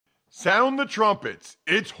Sound the trumpets.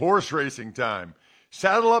 It's horse racing time.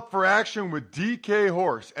 Saddle up for action with DK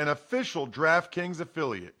Horse, an official DraftKings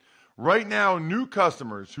affiliate. Right now, new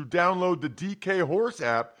customers who download the DK Horse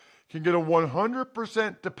app can get a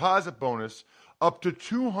 100% deposit bonus up to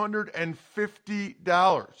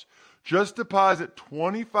 $250. Just deposit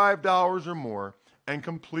 $25 or more and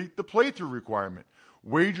complete the playthrough requirement.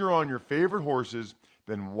 Wager on your favorite horses,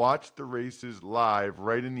 then watch the races live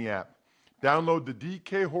right in the app. Download the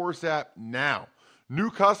DK Horse app now. New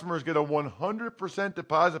customers get a 100%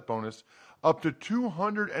 deposit bonus up to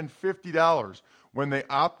 $250 when they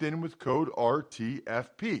opt in with code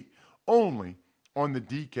RTFP. Only on the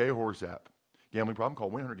DK Horse app. Gambling problem? Call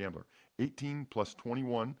 1-800-GAMBLER. 18 plus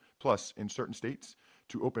 21 plus in certain states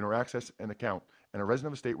to open or access an account and a resident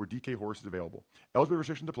of a state where DK Horse is available. Eligibility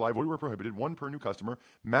restrictions apply. Void where prohibited. One per new customer.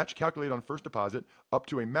 Match calculated on first deposit up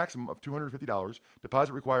to a maximum of $250.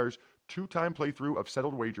 Deposit requires two-time playthrough of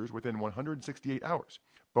settled wagers within 168 hours.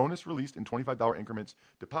 Bonus released in $25 increments.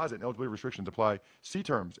 Deposit and eligibility restrictions apply. See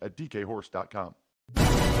terms at dkhorse.com.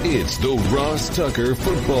 It's the Ross Tucker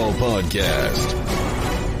Football Podcast.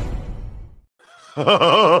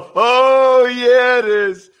 Oh, yeah, it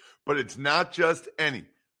is. But it's not just any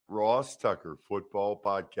Ross Tucker Football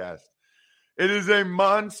Podcast. It is a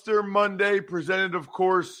Monster Monday presented, of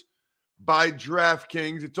course, by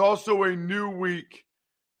DraftKings. It's also a new week.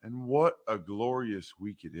 And what a glorious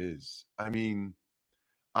week it is. I mean,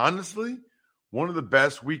 honestly, one of the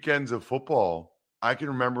best weekends of football I can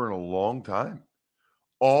remember in a long time.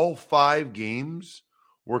 All 5 games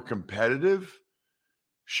were competitive.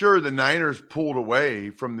 Sure, the Niners pulled away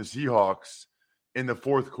from the Seahawks in the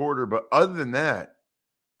fourth quarter, but other than that,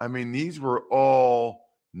 I mean, these were all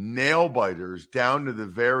nail biters down to the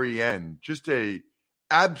very end. Just a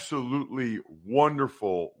absolutely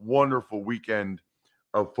wonderful, wonderful weekend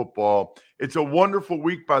of football. It's a wonderful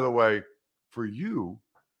week, by the way, for you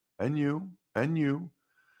and you and you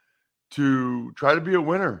to try to be a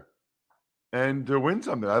winner and to win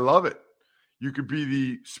something. I love it. You could be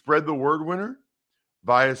the spread the word winner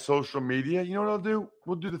via social media. You know what I'll do?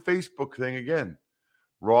 We'll do the Facebook thing again.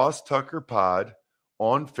 Ross Tucker Pod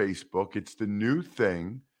on Facebook. It's the new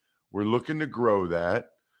thing. We're looking to grow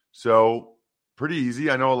that. So pretty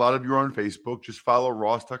easy. I know a lot of you are on Facebook. Just follow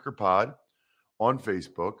Ross Tucker Pod on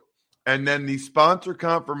Facebook. And then the sponsor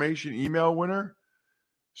confirmation email winner,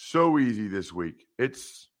 so easy this week.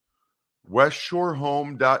 It's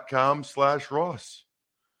westshorehome.com/Ross.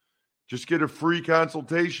 Just get a free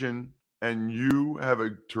consultation and you have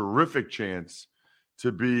a terrific chance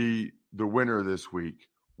to be the winner this week.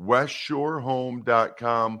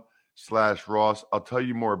 westshorehome.com/Ross. I'll tell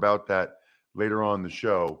you more about that later on in the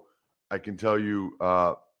show. I can tell you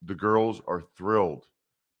the girls are thrilled.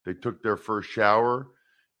 They took their first shower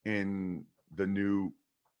in the new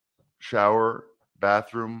shower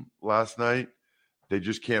bathroom last night. They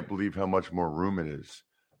just can't believe how much more room it is.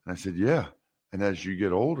 And I said, yeah. And as you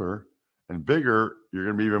get older and bigger, you're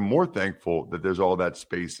going to be even more thankful that there's all that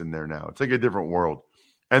space in there now. It's like a different world.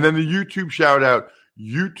 And then the YouTube shout out,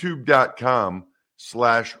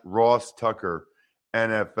 youtube.com/Ross Tucker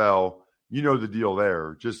NFL. You know the deal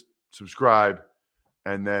there. Just subscribe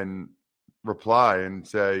and then reply and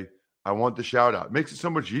say, I want the shout out. It makes it so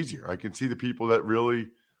much easier. I can see the people that really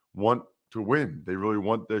want to win. They really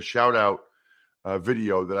want the shout out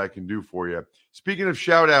video that I can do for you. Speaking of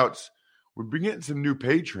shout outs, we've been getting some new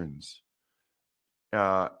patrons.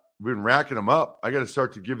 We've been racking them up. I got to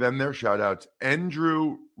start to give them their shout outs.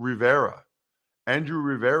 Andrew Rivera. Andrew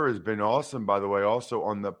Rivera has been awesome, by the way, also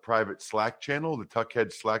on the private Slack channel, the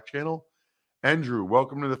Tuckhead Slack channel. Andrew,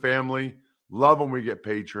 welcome to the family. Love when we get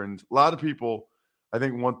patrons. A lot of people, I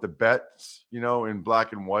think, want the bets, in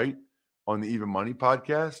black and white on the Even Money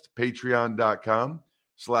podcast,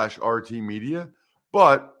 patreon.com/RT Media.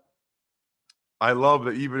 But I love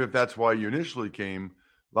that even if that's why you initially came,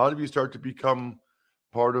 a lot of you start to become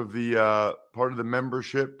part of the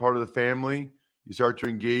membership, part of the family. You start to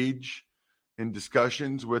engage in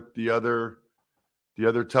discussions with the other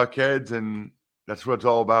Tuckheads, and that's what it's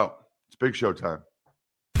all about. It's Big Show time.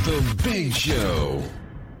 The Big Show.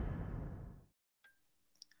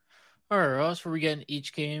 All right, Ross, before we get into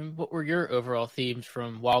each game, what were your overall themes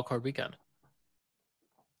from Wild Card Weekend?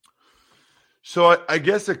 So I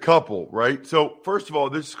guess a couple, right? So first of all,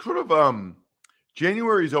 this sort of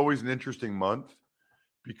January is always an interesting month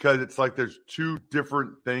because it's like there's two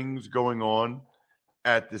different things going on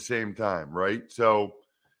at the same time, right? So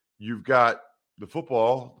you've got the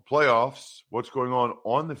football, the playoffs, what's going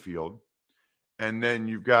on the field, and then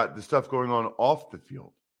you've got the stuff going on off the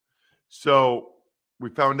field. So we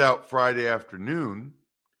found out Friday afternoon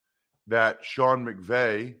that Sean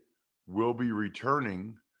McVay will be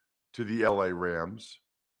returning to the LA Rams.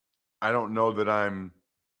 I don't know that I'm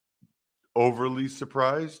overly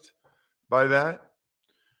surprised by that,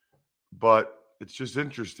 but it's just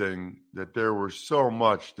interesting that there was so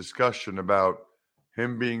much discussion about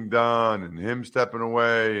him being done and him stepping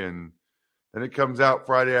away, and then it comes out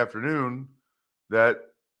Friday afternoon that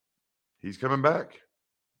he's coming back.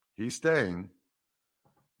 He's staying,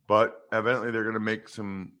 but evidently they're going to make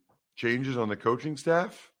some changes on the coaching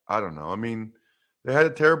staff. I don't know. I mean, they had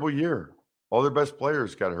a terrible year. All their best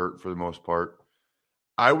players got hurt for the most part.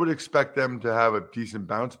 I would expect them to have a decent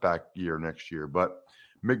bounce back year next year, but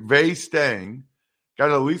McVay staying, got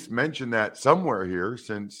to at least mention that somewhere here,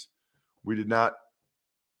 since we did not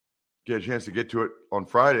get a chance to get to it on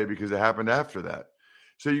Friday because it happened after that.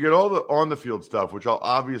 So you get all the on the field stuff, which I'll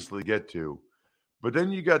obviously get to, but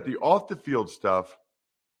then you got the off the field stuff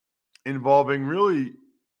involving really,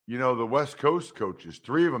 the West Coast coaches,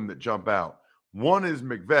 3 of them that jump out. One is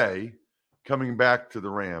McVay coming back to the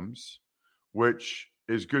Rams, which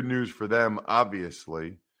is good news for them,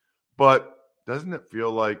 obviously. But doesn't it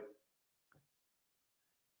feel like,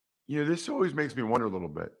 this always makes me wonder a little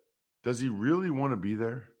bit. Does he really want to be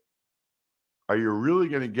there? Are you really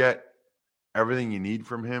going to get everything you need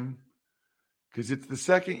from him? Because it's the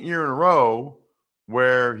second year in a row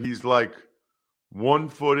where he's like 1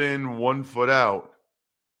 foot in, 1 foot out.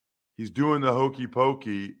 He's doing the hokey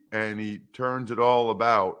pokey, and he turns it all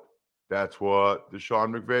about. That's what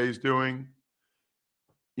Sean McVay is doing.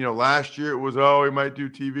 Last year it was, he might do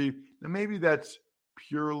TV. Now maybe that's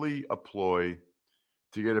purely a ploy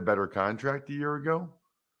to get a better contract a year ago.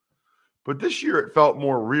 But this year it felt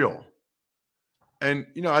more real. And,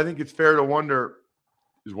 I think it's fair to wonder,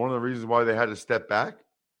 is one of the reasons why they had to step back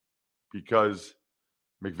because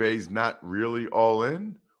McVay's not really all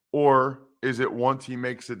in? Or is it once he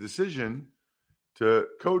makes a decision to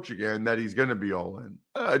coach again that he's going to be all in?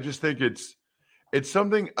 I just think it's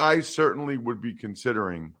something I certainly would be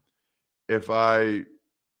considering if I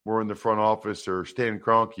were in the front office or Stan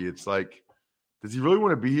Kroenke. It's like, does he really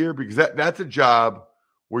want to be here? Because that's a job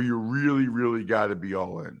where you really, really got to be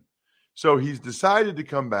all in. So he's decided to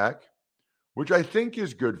come back, which I think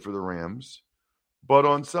is good for the Rams. But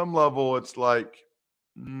on some level, it's like,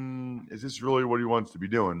 is this really what he wants to be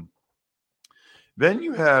doing? Then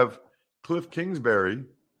you have Cliff Kingsbury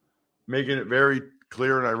making it very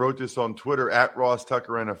clear, and I wrote this on Twitter at Ross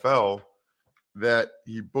Tucker NFL, that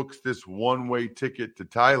he books this one-way ticket to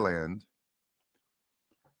Thailand.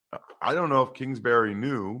 I don't know if Kingsbury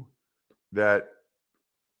knew that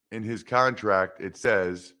in his contract it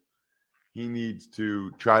says he needs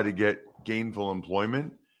to try to get gainful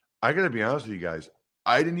employment. I got to be honest with you guys.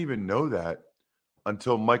 I didn't even know that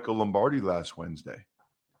until Michael Lombardi last Wednesday.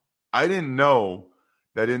 I didn't know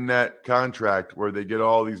that in that contract where they get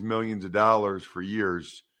all these millions of dollars for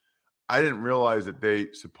years, I didn't realize that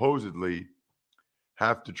they supposedly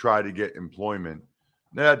have to try to get employment.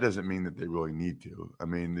 That doesn't mean that they really need to. I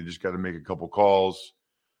mean, they just got to make a couple calls.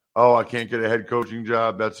 Oh, I can't get a head coaching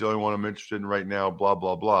job. That's the only one I'm interested in right now, blah,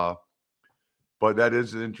 blah, blah. But that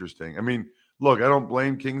is interesting. I mean, look, I don't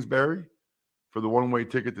blame Kingsbury for the one-way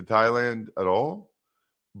ticket to Thailand at all,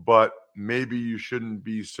 but maybe you shouldn't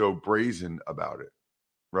be so brazen about it,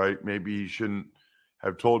 right? Maybe you shouldn't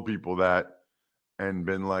have told people that and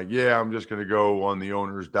been like, yeah, I'm just going to go on the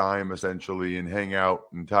owner's dime, essentially, and hang out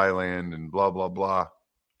in Thailand and blah, blah, blah.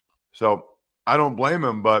 So I don't blame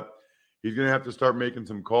him, but he's going to have to start making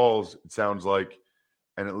some calls, it sounds like,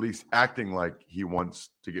 and at least acting like he wants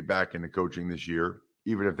to get back into coaching this year,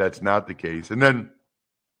 even if that's not the case. And then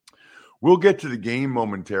we'll get to the game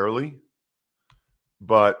momentarily,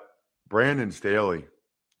 but Brandon Staley,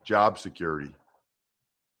 job security.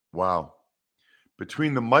 Wow.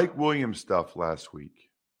 Between the Mike Williams stuff last week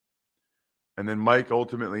and then Mike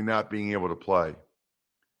ultimately not being able to play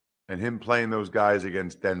and him playing those guys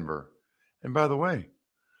against Denver. And by the way,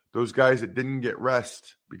 those guys that didn't get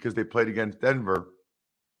rest because they played against Denver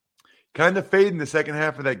kind of faded in the second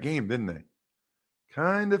half of that game, didn't they?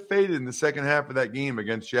 Kind of faded in the second half of that game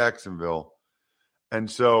against Jacksonville.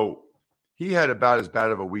 And so he had about as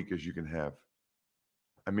bad of a week as you can have.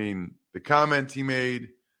 I mean, the comments he made,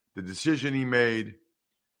 the decision he made,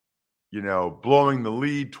 blowing the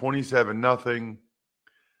lead 27-0.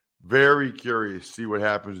 Very curious to see what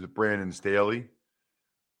happens with Brandon Staley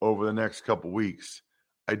over the next couple weeks.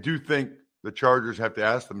 I do think the Chargers have to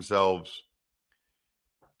ask themselves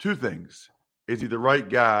two things. Is he the right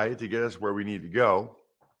guy to get us where we need to go?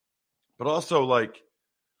 But also,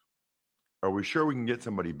 are we sure we can get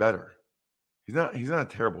somebody better? He's not a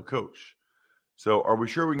terrible coach. So are we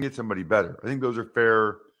sure we can get somebody better? I think those are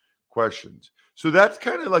fair questions. So that's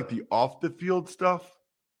kind of like the off-the-field stuff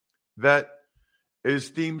that is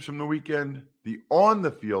themes from the weekend. The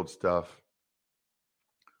on-the-field stuff,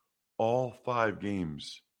 all 5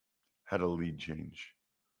 games had a lead change.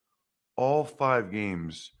 All 5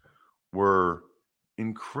 games were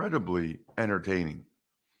incredibly entertaining.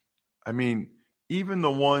 I mean, even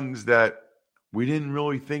the ones that we didn't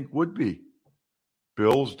really think would be.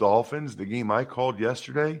 Bills, Dolphins, the game I called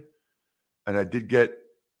yesterday, and I did get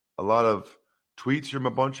a lot of tweets from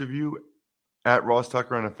a bunch of you at Ross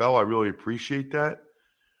Tucker NFL. I really appreciate that.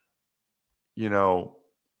 You know,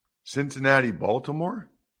 Cincinnati, Baltimore,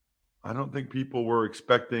 I don't think people were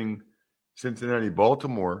expecting Cincinnati,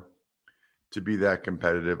 Baltimore to be that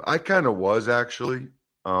competitive. I kind of was, actually.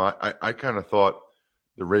 I kind of thought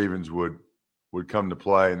the Ravens would come to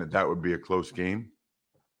play and that would be a close game.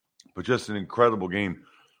 But just an incredible game.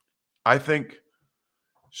 I think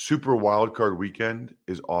Super Wildcard Weekend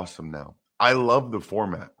is awesome now. I love the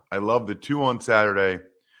format. I love the 2 on Saturday,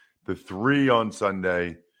 the 3 on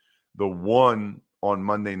Sunday, the 1 on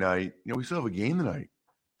Monday night. You know, we still have a game tonight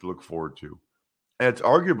to look forward to. And it's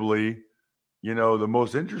arguably, you know, the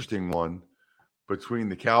most interesting one between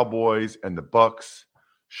the Cowboys and the Bucks.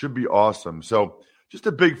 Should be awesome. So just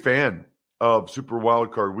a big fan of Super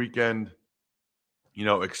Wildcard Weekend. You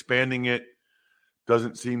know, expanding it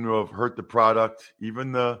doesn't seem to have hurt the product.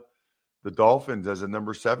 Even the Dolphins as a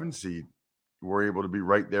number 7 seed were able to be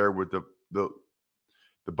right there with the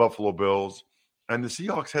Buffalo Bills. And the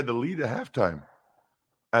Seahawks had the lead at halftime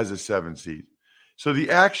as a 7 seed. So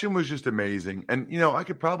the action was just amazing. And, you know, I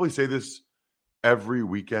could probably say this every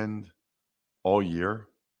weekend all year.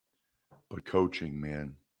 But coaching,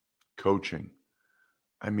 man. Coaching.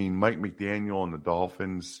 I mean, Mike McDaniel and the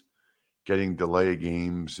Dolphins getting delay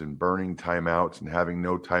games and burning timeouts and having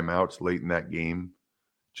no timeouts late in that game.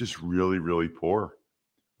 Just really, really poor.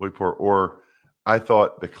 Really poor. Or I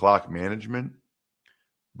thought the clock management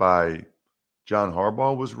by John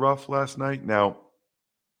Harbaugh was rough last night. Now,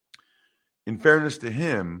 in fairness to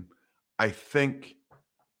him, I think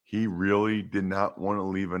he really did not want to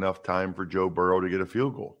leave enough time for Joe Burrow to get a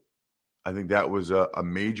field goal. I think that was a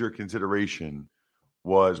major consideration,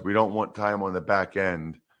 was we don't want time on the back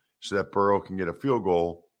end so that Burrow can get a field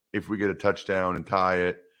goal if we get a touchdown and tie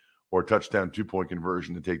it, or a touchdown 2-point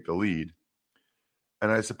conversion to take the lead.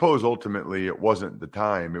 And I suppose ultimately it wasn't the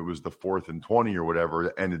time. It was the 4th and 20 or whatever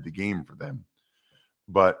that ended the game for them.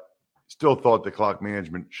 But still thought the clock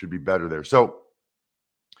management should be better there. So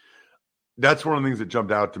that's one of the things that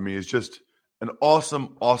jumped out to me, is just an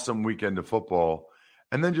awesome, awesome weekend of football.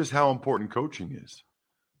 And then just how important coaching is.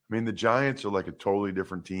 I mean, the Giants are like a totally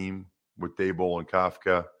different team with Daboll and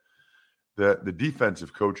Kafka. The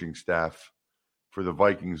defensive coaching staff for the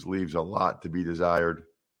Vikings leaves a lot to be desired. I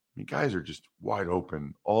mean, guys are just wide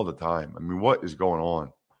open all the time. I mean, what is going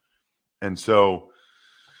on? And so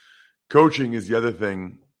coaching is the other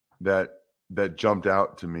thing that jumped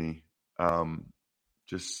out to me.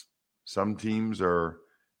 Just some teams are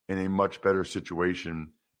in a much better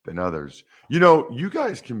situation than others. You know, you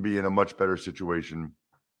guys can be in a much better situation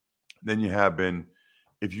than you have been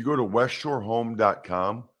if you go to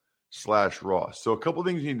westshorehome.com/Ross. So a couple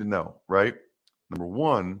things you need to know, right? Number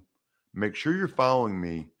one, make sure you're following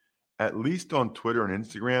me at least on Twitter and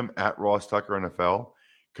Instagram at Ross Tucker NFL,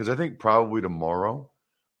 because I think probably tomorrow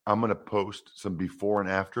I'm going to post some before and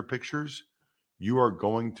after pictures. You are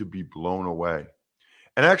going to be blown away.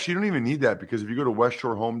 And actually, you don't even need that, because if you go to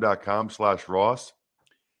westshorehome.com/Ross,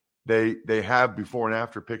 they have before and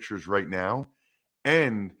after pictures right now,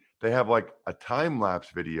 and they have like a time-lapse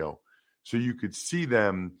video. So you could see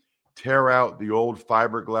them tear out the old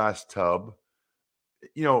fiberglass tub.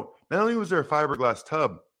 You know, not only was there a fiberglass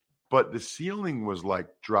tub, but the ceiling was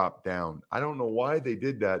like dropped down. I don't know why they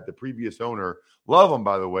did that. The previous owner, love them,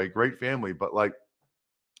 by the way, great family, but like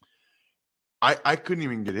I couldn't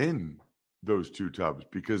even get in those 2 tubs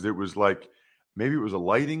because it was like, maybe it was a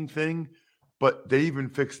lighting thing, but they even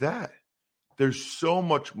fixed that. There's so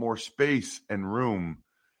much more space and room.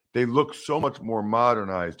 They look so much more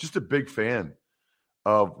modernized. Just a big fan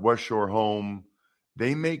of West Shore Home.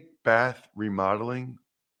 They make bath remodeling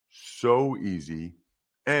so easy.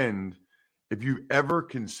 And if you've ever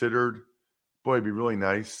considered, boy, it'd be really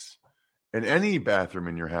nice in any bathroom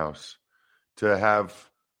in your house to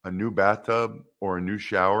have a new bathtub or a new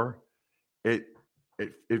shower, it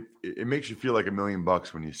makes you feel like $1 million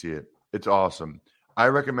when you see it. It's awesome. I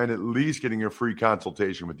recommend at least getting a free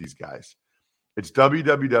consultation with these guys. It's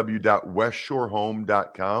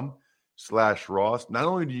www.westshorehome.com/Ross. Not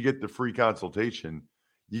only do you get the free consultation,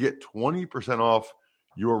 you get 20% off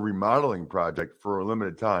your remodeling project for a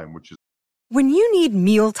limited time, which is When you need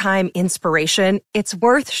mealtime inspiration, it's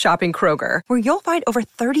worth shopping Kroger, where you'll find over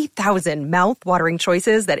 30,000 mouth-watering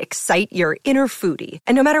choices that excite your inner foodie.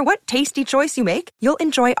 And no matter what tasty choice you make, you'll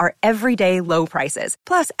enjoy our everyday low prices,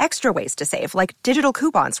 plus extra ways to save, like digital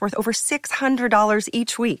coupons worth over $600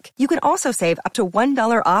 each week. You can also save up to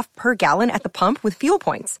 $1 off per gallon at the pump with fuel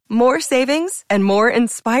points. More savings and more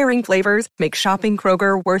inspiring flavors make shopping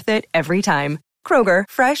Kroger worth it every time. Kroger,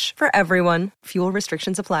 fresh for everyone. Fuel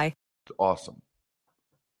restrictions apply. Awesome.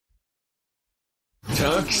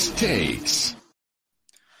 Tux takes.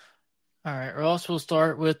 All right, Ross, we'll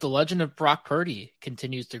start with the legend of Brock Purdy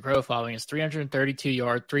continues to grow following his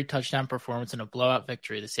 332-yard, 3-touchdown performance in a blowout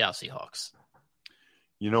victory of the Seattle Seahawks.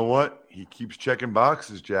 You know what? He keeps checking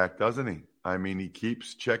boxes, Jack, doesn't he? I mean, he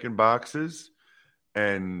keeps checking boxes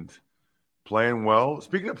and playing well.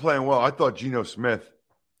 Speaking of playing well, I thought Geno Smith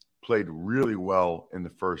played really well in the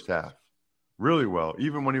first half. Really well.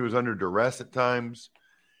 Even when he was under duress at times,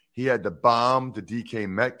 he had the bomb to DK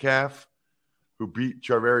Metcalf, who beat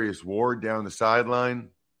Charvarius Ward down the sideline.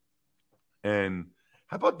 And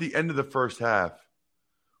how about the end of the first half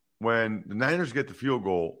when the Niners get the field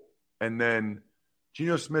goal and then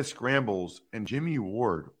Geno Smith scrambles and Jimmy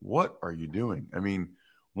Ward, what are you doing? I mean,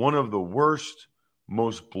 one of the worst,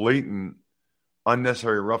 most blatant,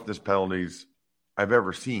 unnecessary roughness penalties I've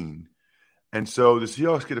ever seen. And so the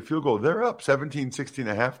Seahawks get a field goal. They're up 17-16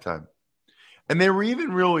 at halftime. And they were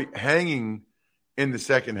even really hanging in the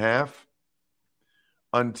second half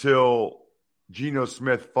until Geno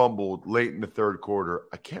Smith fumbled late in the third quarter.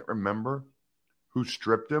 I can't remember who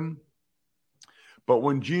stripped him. But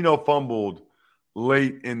when Geno fumbled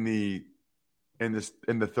late in the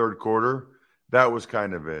third quarter, that was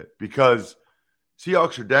kind of it. Because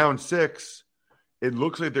Seahawks are down 6. It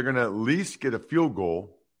looks like they're going to at least get a field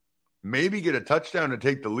goal, maybe get a touchdown to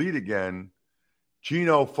take the lead again.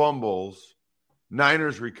 Geno fumbles,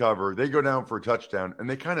 Niners recover, they go down for a touchdown, and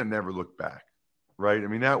they kind of never look back, right? I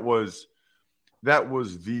mean, that was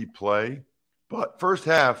the play. But first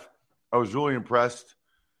half, I was really impressed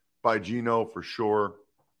by Geno for sure.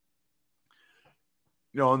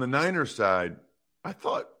 You know, on the Niners side, I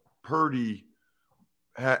thought Purdy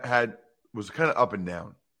was kind of up and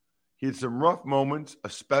down. He had some rough moments,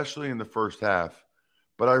 especially in the first half.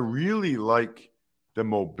 But I really like the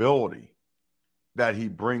mobility that he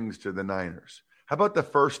brings to the Niners. How about the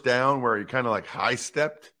first down where he kind of like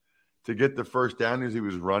high-stepped to get the first down as he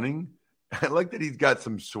was running? I like that he's got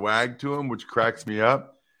some swag to him, which cracks me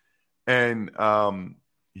up. And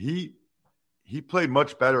he played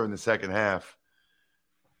much better in the second half.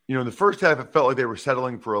 You know, in the first half, it felt like they were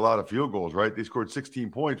settling for a lot of field goals, right? They scored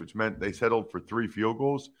 16 points, which meant they settled for 3 field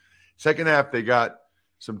goals. Second half, they got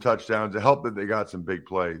some touchdowns. It helped that they got some big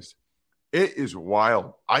plays. It is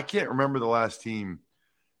wild. I can't remember the last team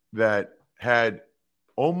that had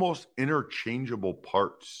almost interchangeable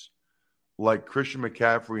parts like Christian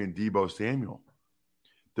McCaffrey and Deebo Samuel.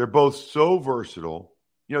 They're both so versatile.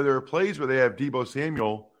 You know, there are plays where they have Deebo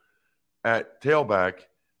Samuel at tailback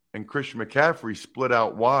and Christian McCaffrey split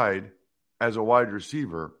out wide as a wide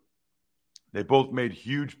receiver. They both made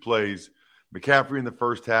huge plays. McCaffrey in the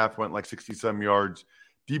first half went like 60-some yards.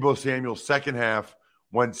 Deebo Samuel, second half,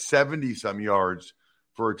 went 70-some yards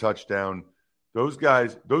for a touchdown. Those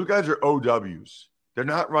guys are OWs. They're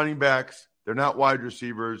not running backs. They're not wide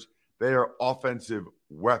receivers. They are offensive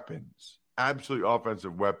weapons, absolutely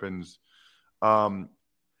offensive weapons.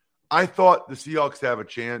 I thought the Seahawks to have a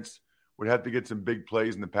chance would have to get some big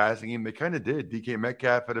plays in the passing game. They kind of did. DK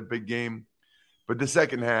Metcalf had a big game. But the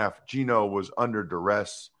second half, Geno was under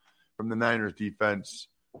duress from the Niners defense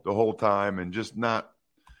the whole time and just not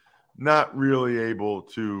really able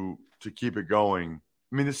to keep it going.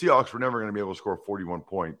 I mean, the Seahawks were never going to be able to score 41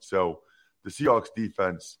 points. So the Seahawks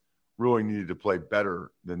defense really needed to play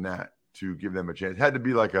better than that to give them a chance. It had to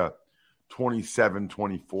be like a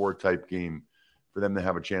 27-24 type game for them to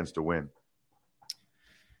have a chance to win.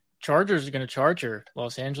 Chargers are going to charger.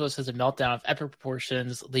 Los Angeles has a meltdown of epic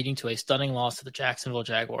proportions, leading to a stunning loss to the Jacksonville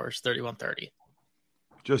Jaguars, 31-30.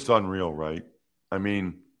 Just unreal, right? I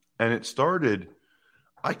mean, and it started,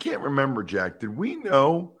 I can't remember, Jack. Did we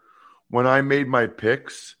know when I made my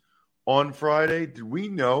picks on Friday? Did we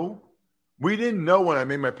know? We didn't know when I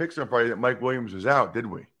made my picks on Friday that Mike Williams was out, did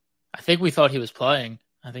we? I think we thought he was playing.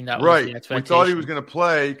 I think that was right. The expectation. We thought he was going to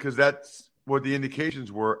play because that's what the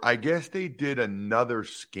indications were. I guess they did another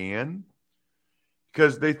scan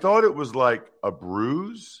because they thought it was like a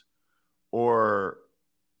bruise or,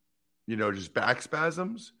 you know, just back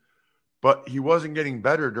spasms, but he wasn't getting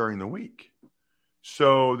better during the week.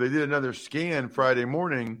 So they did another scan Friday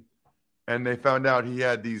morning and they found out he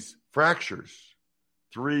had these fractures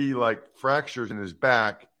 3 fractures in his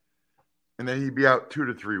back, and then he'd be out 2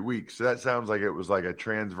 to 3 weeks. So that sounds like it was like a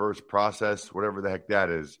transverse process, whatever the heck that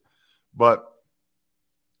is. But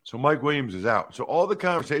so Mike Williams is out. So all the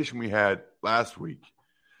conversation we had last week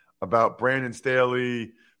about Brandon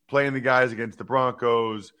Staley playing the guys against the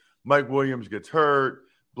Broncos, Mike Williams gets hurt,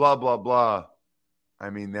 blah, blah, blah. I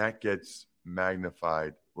mean, that gets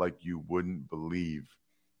magnified like you wouldn't believe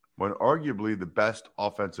when arguably the best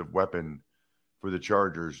offensive weapon for the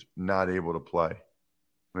Chargers not able to play.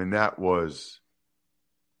 I mean, that was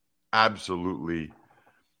absolutely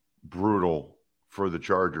brutal for the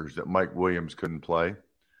Chargers that Mike Williams couldn't play.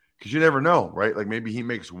 Because you never know, right? Like maybe he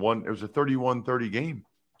makes one – it was a 31-30 game.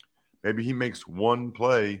 Maybe he makes one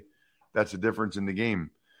play. That's the difference in the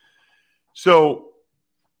game. So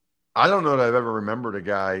I don't know that I've ever remembered a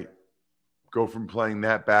guy go from playing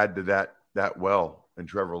that bad to that well in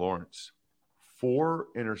Trevor Lawrence. 4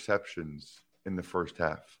 interceptions in the first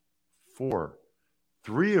half. 4.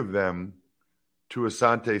 3 of them to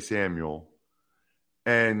Asante Samuel.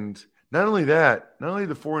 And not only that, not only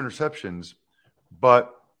the 4 interceptions,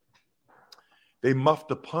 but they muffed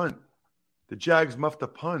a punt. The Jags muffed a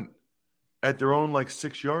punt at their own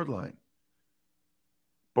 6-yard line.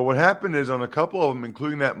 But what happened is on a couple of them,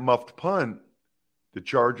 including that muffed punt, the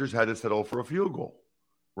Chargers had to settle for a field goal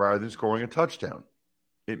rather than scoring a touchdown.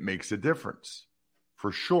 It makes a difference,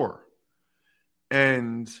 for sure.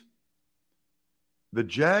 And the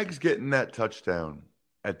Jags getting that touchdown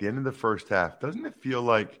at the end of the first half, doesn't it feel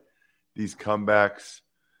like these comebacks,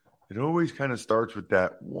 it always kind of starts with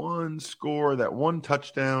that one score, that one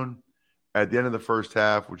touchdown at the end of the first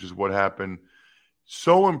half, which is what happened.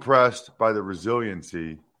 So impressed by the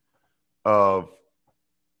resiliency of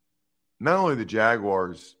not only the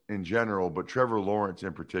Jaguars in general, but Trevor Lawrence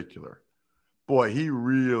in particular. Boy, he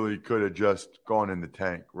really could have just gone in the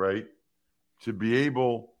tank, right? To be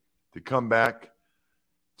able to come back.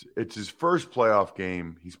 It's his first playoff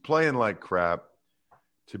game. He's playing like crap.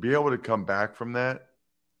 To be able to come back from that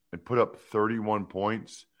and put up 31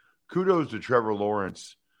 points, kudos to Trevor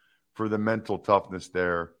Lawrence for the mental toughness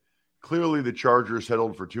there. Clearly, the Chargers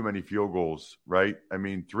settled for too many field goals, right? I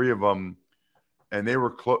mean, 3 of them, and they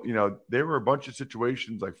were they were a bunch of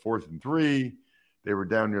situations like 4th and 3. They were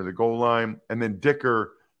down near the goal line, and then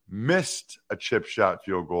Dicker missed a chip shot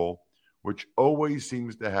field goal, which always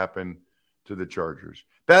seems to happen to the Chargers.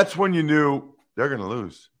 That's when you knew they're going to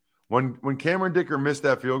lose. When Cameron Dicker missed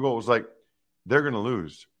that field goal, it was like they're going to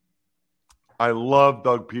lose. I love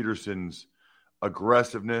Doug Peterson's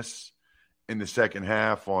aggressiveness in the second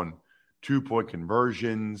half on 2-point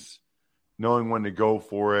conversions, knowing when to go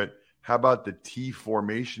for it. How about the T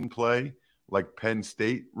formation play like Penn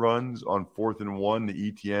State runs on 4th and 1 to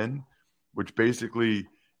ETN, which basically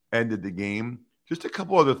ended the game? Just a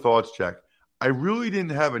couple other thoughts, Jack. I really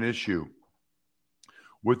didn't have an issue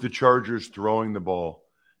with the Chargers throwing the ball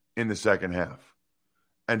in the second half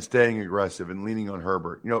and staying aggressive and leaning on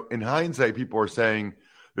Herbert. In hindsight, people are saying,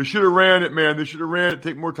 they should have ran it, man. They should have ran it,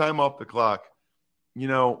 take more time off the clock.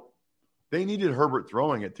 They needed Herbert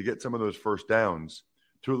throwing it to get some of those first downs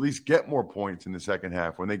to at least get more points in the second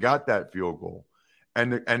half when they got that field goal.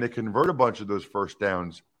 And to convert a bunch of those first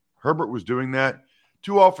downs, Herbert was doing that.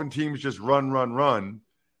 Too often teams just run,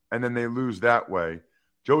 and then they lose that way.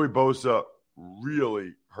 Joey Bosa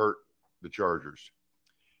really hurt the Chargers.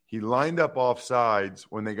 He lined up off sides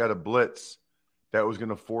when they got a blitz that was going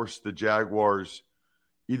to force the Jaguars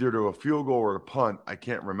either to a field goal or a punt. I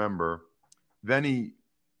can't remember. Then he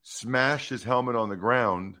smashed his helmet on the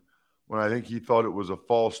ground when I think he thought it was a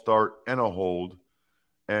false start and a hold,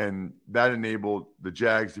 and that enabled the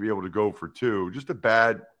Jags to be able to go for 2. Just a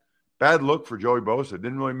bad look for Joey Bosa.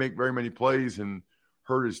 Didn't really make very many plays and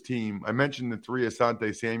hurt his team. I mentioned the 3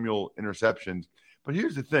 Asante Samuel interceptions, but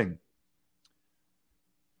here's the thing.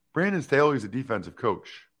 Brandon Staley is a defensive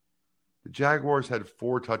coach. The Jaguars had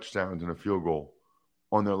 4 touchdowns and a field goal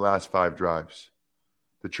on their last 5 drives.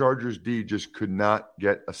 The Chargers D just could not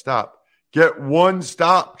get a stop. Get one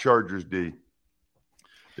stop, Chargers D.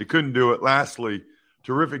 They couldn't do it. Lastly,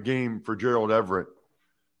 terrific game for Gerald Everett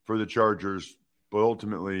for the Chargers, but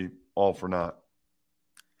ultimately all for naught.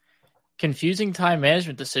 Confusing time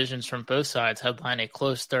management decisions from both sides headline a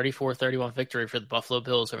close 34-31 victory for the Buffalo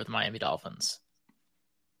Bills over the Miami Dolphins.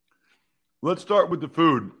 Let's start with the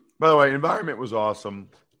food. By the way, environment was awesome.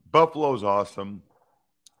 Buffalo's awesome.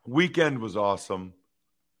 Weekend was awesome.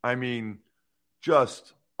 I mean,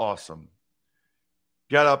 just awesome.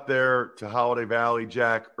 Got up there to Holiday Valley,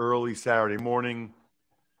 Jack, early Saturday morning.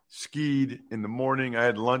 Skied in the morning. I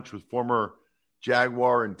had lunch with former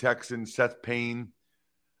Jaguar and Texan Seth Payne,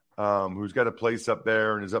 who's got a place up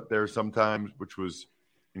there and is up there sometimes, which was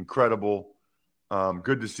incredible.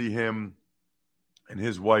 Good to see him and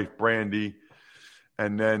his wife, Brandy.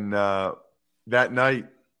 And then that night,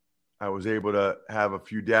 I was able to have a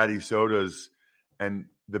few daddy sodas and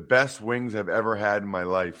the best wings I've ever had in my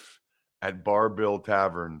life at Bar Bill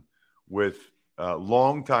Tavern with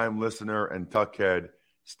longtime listener and Tuckhead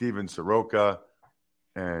Steven Soroka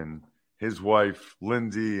and his wife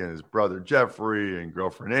Lindsay and his brother Jeffrey and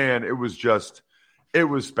girlfriend Ann. It was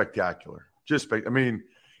spectacular.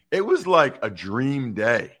 It was like a dream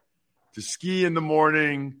day to ski in the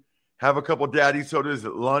morning, have a couple daddy sodas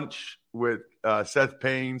at lunch with Seth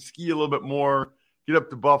Payne, ski a little bit more, get up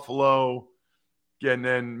to Buffalo, and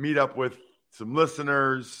then meet up with some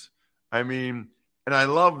listeners. And I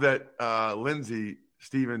love that Lindsay,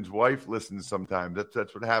 Steven's wife, listens sometimes.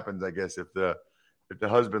 That's what happens, I guess, if the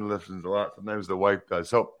husband listens a lot, sometimes the wife does.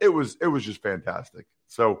 So it was just fantastic.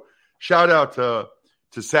 So shout out to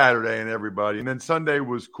Saturday and everybody. And then Sunday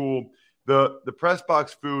was cool. The press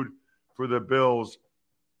box food for the Bills,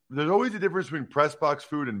 there's always a difference between press box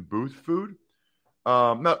food and booth food.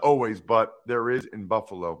 Not always, but there is in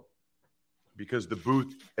Buffalo because the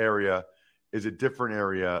booth area is a different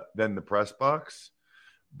area than the press box.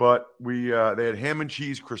 But they had ham and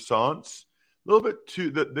cheese croissants. A little bit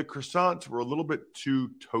too the croissants were a little bit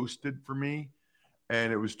too toasted for me,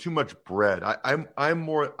 and it was too much bread. I'm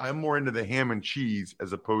more into the ham and cheese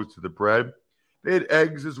as opposed to the bread. They had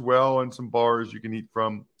eggs as well and some bars you can eat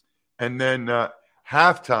from. And then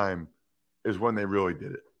halftime is when they really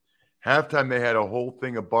did it. Halftime they had a whole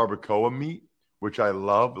thing of barbacoa meat, which I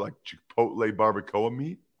love, like Chipotle barbacoa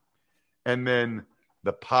meat. And then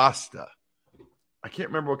the pasta. I can't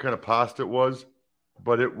remember what kind of pasta it was,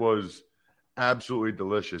 but it was absolutely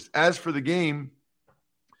delicious. As for the game,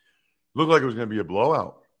 looked like it was going to be a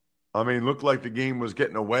blowout. Looked like the game was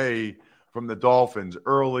getting away from the Dolphins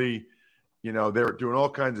early. They were doing all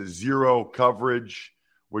kinds of zero coverage,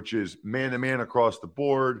 which is man-to-man across the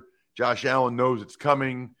board. Josh Allen knows it's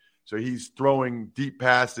coming, so he's throwing deep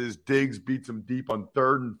passes. Diggs beats him deep on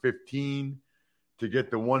 3rd and 15 to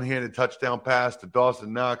get the one-handed touchdown pass to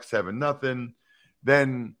Dawson Knox, 7-0.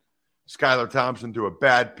 Then Skylar Thompson to a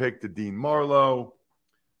bad pick to Dean Marlowe.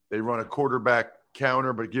 They run a quarterback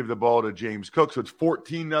counter but give the ball to James Cook, so it's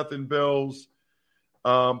 14-0 Bills.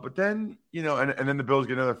 But then, and then the Bills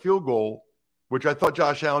get another field goal, which I thought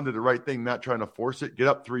Josh Allen did the right thing, not trying to force it, get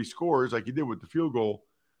up 3 scores like he did with the field goal.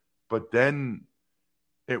 But then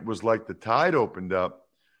it was like the tide opened up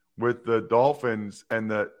with the Dolphins and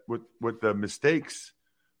with the mistakes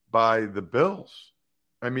by the Bills.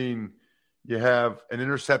 You have an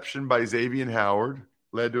interception by Xavier Howard,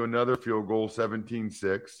 led to another field goal,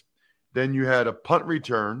 17-6. Then you had a punt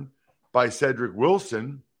return by Cedric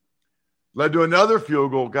Wilson, led to another field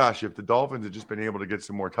goal. Gosh, if the Dolphins had just been able to get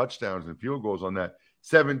some more touchdowns and field goals on that,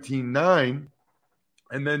 17-9.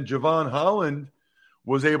 And then Javon Holland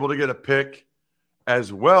was able to get a pick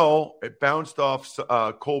as well. It bounced off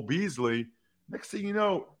Cole Beasley. Next thing you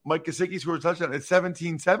know, Mike Gesicki scored a touchdown. It's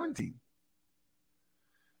 17-17.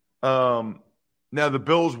 Now the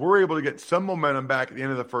Bills were able to get some momentum back at the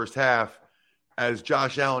end of the first half as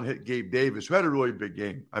Josh Allen hit Gabe Davis, who had a really big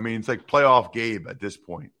game. It's like playoff Gabe at this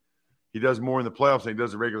point. He does more in the playoffs than he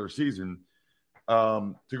does the regular season.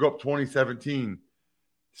 To go up 2017,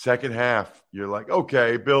 second half, you're like,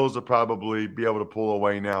 okay, Bills will probably be able to pull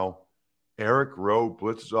away now. Eric Rowe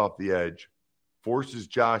blitzes off the edge, forces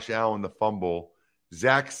Josh Allen to fumble.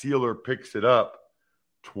 Zach Sealer picks it up,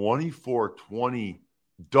 24-20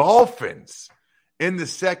 Dolphins in the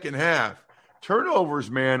second half.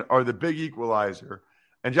 Turnovers, man, are the big equalizer.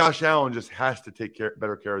 And Josh Allen just has to take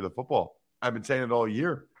better care of the football. I've been saying it all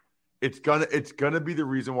year. It's gonna be the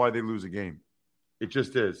reason why they lose a game. It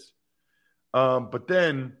just is. But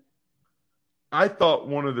then I thought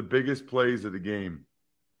one of the biggest plays of the game,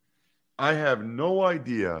 I have no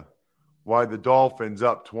idea why the Dolphins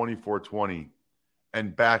up 24-20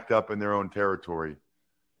 and backed up in their own territory.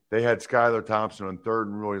 They had Skylar Thompson on 3rd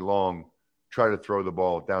and really long try to throw the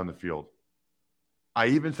ball down the field. I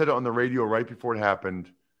even said it on the radio right before it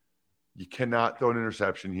happened. You cannot throw an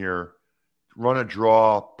interception here. Run a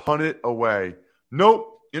draw, punt it away.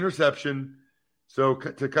 Nope, interception. So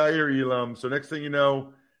to Kaiir Elam. So next thing you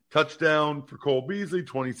know, touchdown for Cole Beasley,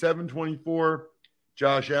 27-24.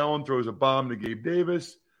 Josh Allen throws a bomb to Gabe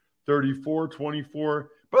Davis, 34-24.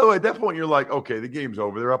 By the way, at that point, you're like, okay, the game's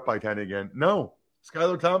over. They're up by 10 again. No,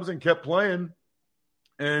 Skylar Thompson kept playing.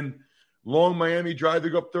 And long Miami drive to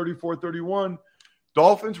go up 34-31.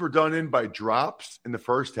 Dolphins were done in by drops in the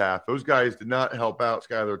first half. Those guys did not help out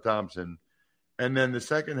Skylar Thompson. And then the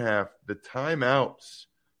second half, the timeouts,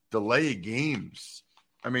 delay of games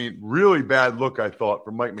I mean, really bad look, I thought,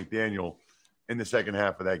 from Mike McDaniel in the second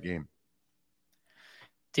half of that game.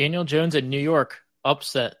 Daniel Jones in New York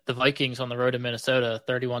upset the Vikings on the road in Minnesota,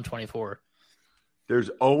 31-24. There's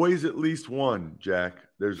always at least one, Jack.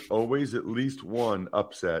 There's always at least one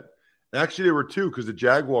upset. Actually, there were two because the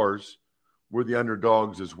Jaguars were the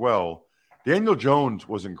underdogs as well. Daniel Jones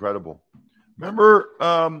was incredible. Remember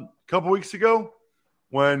a couple weeks ago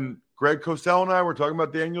when Greg Cosell and I were talking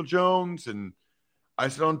about Daniel Jones, and I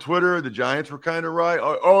said on Twitter the Giants were kind of right.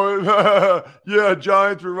 Yeah,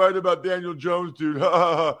 Giants were right about Daniel Jones, dude.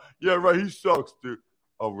 Yeah, right. He sucks, dude.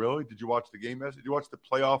 Oh, really? Did you watch the game yesterday? Did you watch the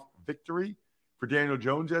playoff victory for Daniel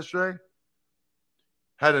Jones yesterday?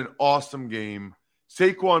 Had an awesome game.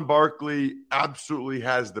 Saquon Barkley absolutely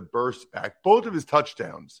has the burst back. Both of his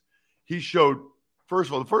touchdowns, he showed, first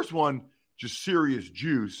of all, the first one, just serious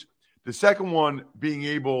juice. The second one, being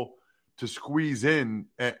able to squeeze in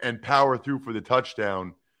and power through for the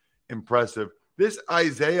touchdown, impressive. This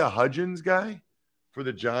Isaiah Hudgens guy for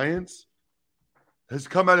the Giants has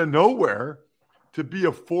come out of nowhere to be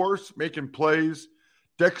a force making plays.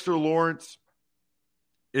 Dexter Lawrence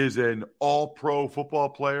is an all-pro football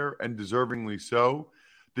player, and deservingly so.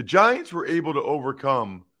 The Giants were able to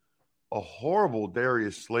overcome a horrible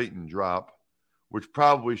Darius Slayton drop, which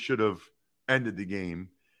probably should have ended the game.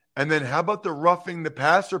 And then how about the roughing the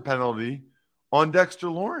passer penalty on Dexter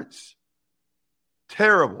Lawrence?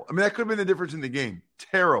 Terrible. I mean, that could have been the difference in the game.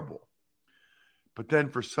 Terrible. But then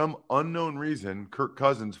for some unknown reason, Kirk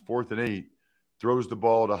Cousins, 4th and 8, throws the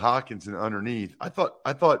ball to Hockenson underneath. I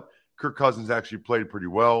thought Kirk Cousins actually played pretty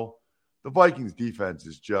well. The Vikings defense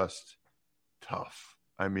is just tough.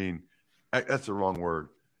 I mean, that's the wrong word.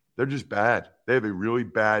 They're just bad. They have a really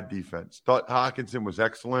bad defense. Thought Hockenson was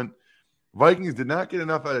excellent. Vikings did not get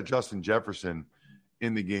enough out of Justin Jefferson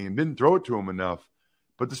in the game. Didn't throw it to him enough.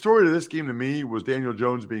 But the story of this game to me was Daniel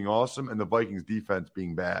Jones being awesome and the Vikings defense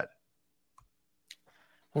being bad.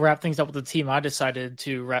 We'll wrap things up with the team I decided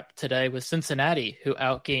to wrap today with Cincinnati, who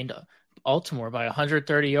outgained Baltimore by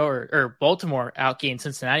 130 yards, or Baltimore outgained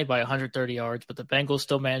Cincinnati by 130 yards, but the Bengals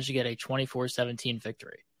still managed to get a 24-17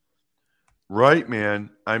 victory. Right,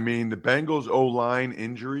 man. I mean, the Bengals O-line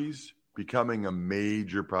injuries becoming a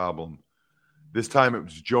major problem. This time it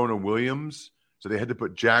was Jonah Williams, so they had to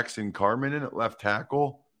put Jackson Carman in at left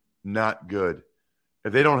tackle. Not good.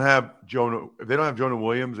 If they don't have Jonah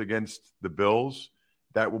Williams against the Bills,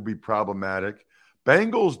 that will be problematic.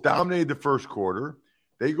 Bengals dominated the first quarter.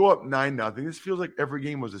 They go up 9-0. This feels like every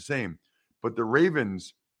game was the same. But the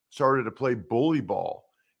Ravens started to play bully ball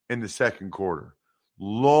in the second quarter.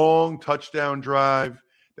 Long touchdown drive.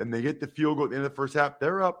 Then they get the field goal at the end of the first half.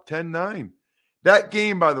 They're up 10-9. That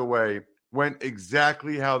game, by the way, went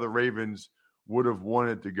exactly how the Ravens would have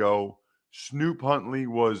wanted to go. Snoop Huntley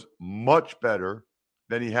was much better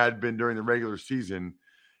than he had been during the regular season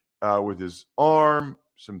with his arm,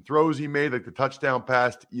 some throws he made, like the touchdown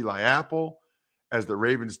pass to Eli Apple as the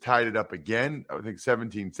Ravens tied it up again, I think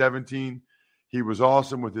 17-17. He was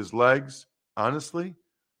awesome with his legs. Honestly,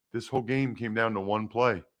 this whole game came down to one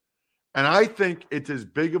play. And I think it's as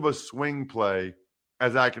big of a swing play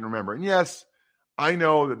as I can remember. And yes, I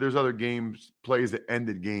know that there's other plays that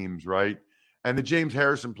ended games, right? And the James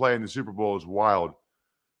Harrison play in the Super Bowl is wild.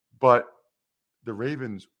 But the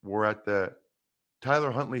Ravens were at the –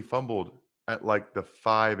 Tyler Huntley fumbled at like the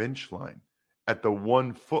 5-inch line, at the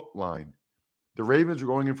 1-foot line. The Ravens were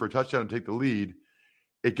going in for a touchdown to take the lead.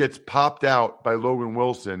 It gets popped out by Logan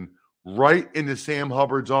Wilson right into Sam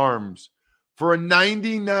Hubbard's arms for a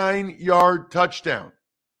 99-yard touchdown.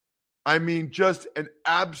 I mean, just an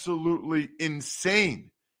absolutely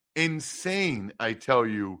insane, I tell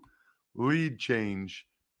you, lead change.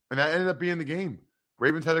 And that ended up being the game.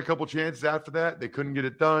 Ravens had a couple chances after that. They couldn't get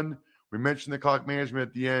it done. We mentioned the clock management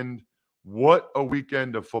at the end. What a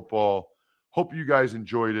weekend of football. Hope you guys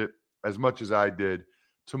enjoyed it as much as I did.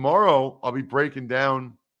 Tomorrow, I'll be breaking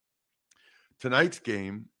down tonight's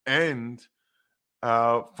game and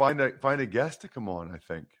find a guest to come on, I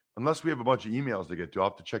think. Unless we have a bunch of emails to get to. I'll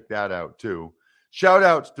have to check that out, too.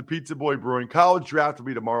 Shout-outs to Pizza Boy Brewing. College Draft will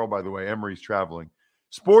be tomorrow, by the way. Emery's traveling.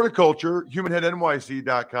 Sporticulture,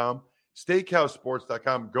 HumanHeadNYC.com,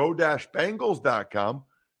 SteakhouseSports.com, Go-Bengals.com.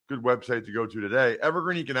 Good website to go to today.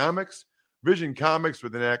 Evergreen Economics, Vision Comics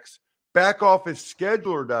with an X,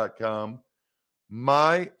 BackOfficeScheduler.com,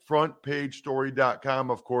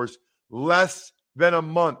 MyFrontPageStory.com, of course. Less than a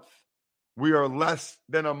month. We are less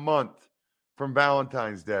than a month from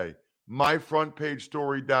Valentine's Day.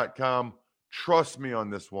 MyFrontPageStory.com. Trust me on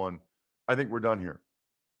this one. I think we're done here.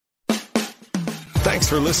 Thanks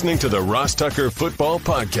for listening to the Ross Tucker Football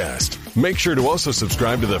Podcast. Make sure to also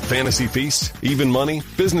subscribe to the Fantasy Feast, Even Money,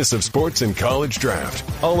 Business of Sports, and College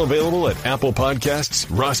Draft. All available at Apple Podcasts,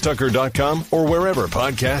 rosstucker.com, or wherever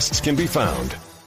podcasts can be found.